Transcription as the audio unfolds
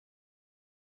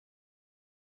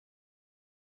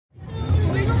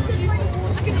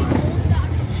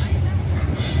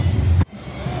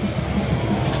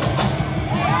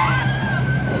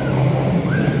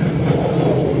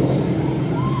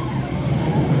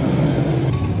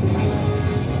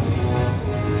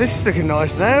This is looking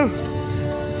nice now.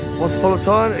 Once upon a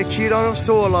time, a cute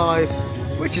dinosaur alive,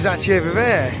 which is actually over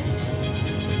there.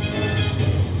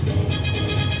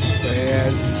 But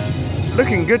yeah,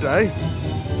 looking good though.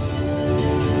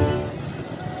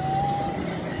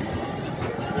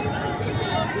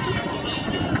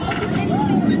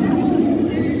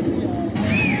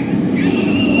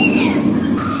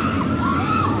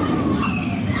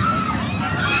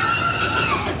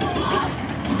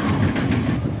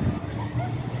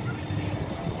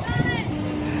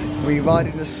 We ride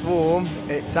in a swarm,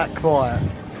 it's that quiet.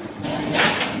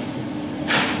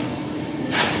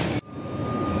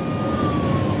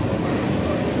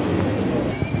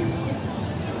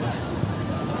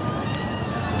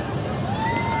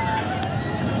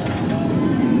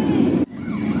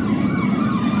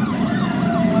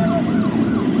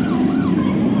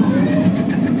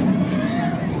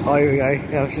 Oh, here we go.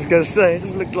 Yeah, I was just going to say, it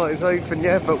doesn't look like it's open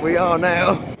yet, but we are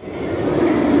now.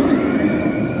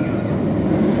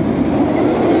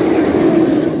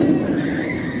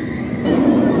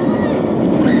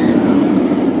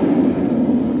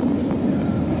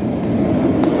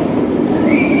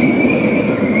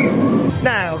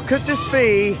 Could this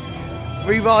be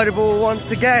re-rideable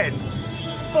once again?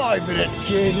 5 minute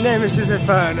kid, Nemesis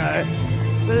Inferno.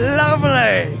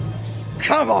 Lovely!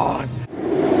 Come on!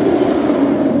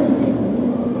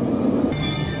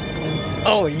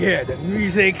 Oh yeah, the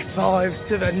music vibes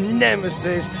to the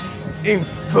Nemesis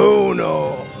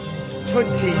Inferno.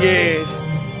 20 years,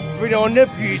 bring on the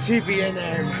beauty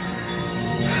B&M.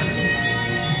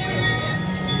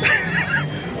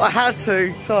 I had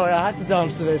to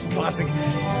dance to this classic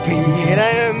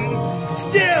B&M.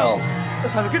 Still,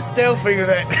 let's have a good still thing with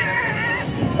it.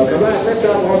 Welcome back, let's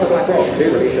start on the black box.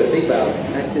 2, release your seatbelt.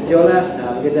 Exit to your left,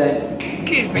 have a good day.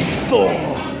 Give me 4.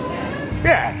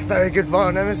 Yeah, very good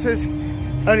vinyl Nemesis.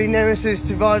 Only Nemesis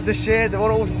to ride this year, the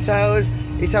one at Alton Towers,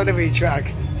 he's having a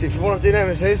retrack. So if you want to do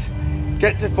Nemesis,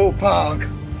 get to Thorpe Park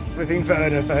with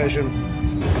Inferno version.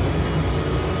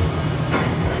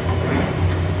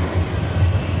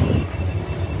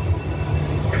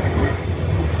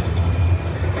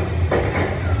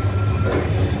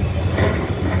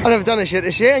 I've never done this yet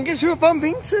this year, and guess who I bump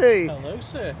into? Hello,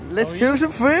 sir. Lift Tools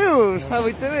and Thrills. How are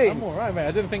we doing? I'm alright, mate.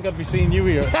 I didn't think I'd be seeing you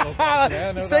here.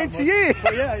 Yeah, same to you.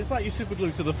 But yeah, it's like you're super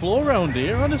glued to the floor around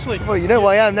here, honestly. Well, you know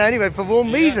why I am now anyway, for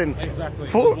one reason. Exactly.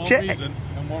 For one reason,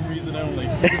 and one reason only.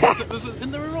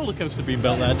 Isn't there a roller coaster being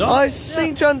built there, Doc? I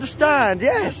seem to understand,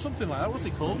 yes. Yeah, something like that. What's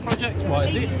it called? What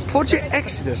is it? Project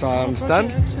Exodus, I understand.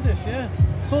 Project Exodus, yeah.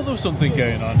 I thought there was something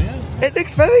going on, yeah. It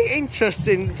looks very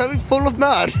interesting, very full of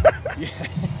mud. Yeah,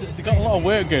 they got a lot of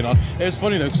work going on. It was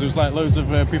funny though, because there was like loads of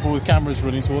people with cameras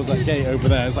running towards that gate over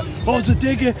there. It's like, oh, it's a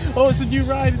digger! Oh, it's a new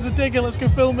ride, it's a digger, let's go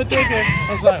film a digger! I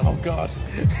was like, oh god.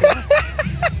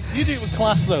 You do it with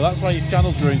class though, that's why your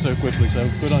channel's growing so quickly, so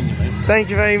good on you, mate. Thank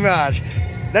you very much.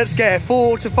 Let's get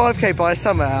 4 to 5k by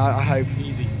summer, I hope.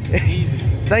 Easy, easy.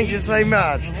 Thank you so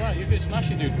much. Alright, you're going to smash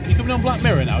it, dude. You're coming on Black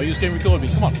Mirror now, you're just going to record me,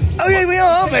 come on. Oh yeah, we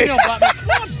are, aren't we? On Black Mirror.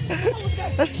 Come on, let's go.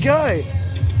 Let's go.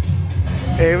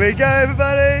 Here we go,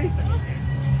 everybody.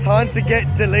 Time to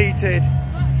get deleted.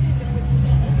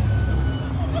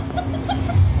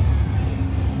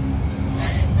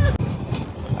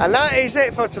 And that is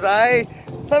it for today.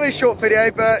 Very short video,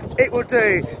 but it will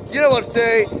do. You know what to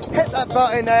do. Hit that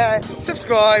button there,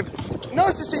 subscribe.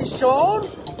 Nice to see Sean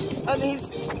and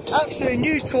his absolutely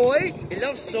new toy. He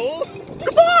loves Saw.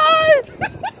 Goodbye!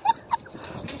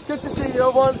 Good to see you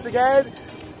all once again.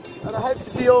 And I hope to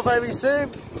see you all very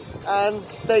soon. And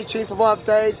stay tuned for more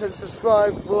updates, and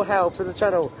subscribe will help with the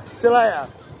channel. See you later.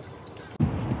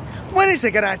 When is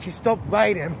it going to actually stop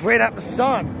raining and bring out the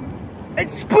sun?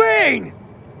 It's spring!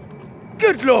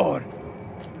 Good Lord!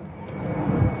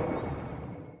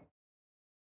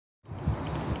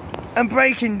 And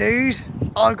breaking news,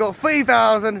 I've got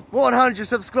 3,100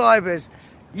 subscribers.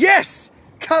 Yes!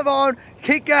 Come on,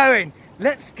 keep going.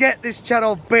 Let's get this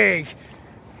channel big.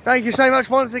 Thank you so much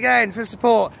once again for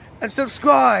support, and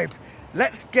subscribe.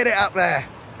 Let's get it up there.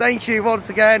 Thank you once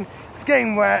again. It's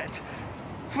getting wet.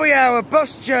 3-hour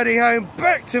bus journey home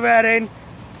back to Reading.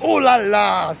 Ooh la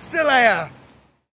la. See you later.